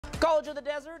College of the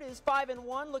Desert is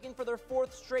 5-1, looking for their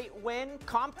 4th straight win.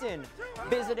 Compton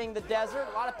visiting the desert.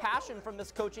 A lot of passion from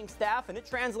this coaching staff, and it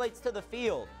translates to the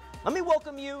field. Let me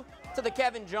welcome you to the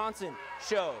Kevin Johnson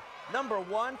Show. Number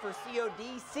 1 for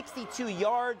COD, 62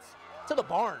 yards to the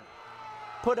barn.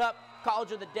 Put up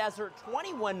College of the Desert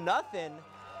 21-0.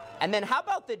 And then how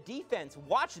about the defense?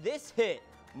 Watch this hit.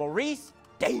 Maurice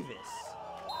Davis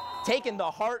taking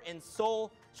the heart and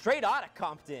soul straight out of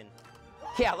Compton.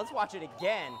 Yeah, let's watch it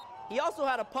again. He also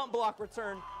had a punt block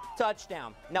return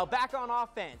touchdown. Now back on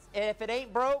offense. If it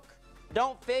ain't broke,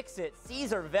 don't fix it.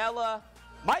 Cesar Vela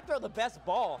might throw the best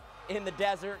ball in the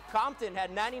desert. Compton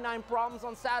had 99 problems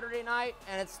on Saturday night,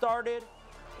 and it started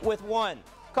with 1.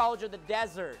 College of the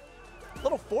Desert.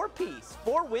 Little 4-piece,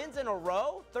 4 wins in a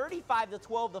row,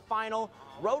 35-12 the final.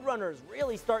 Roadrunners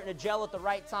really starting to gel at the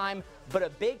right time, but a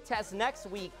big test next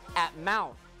week at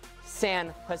Mount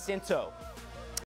San Jacinto.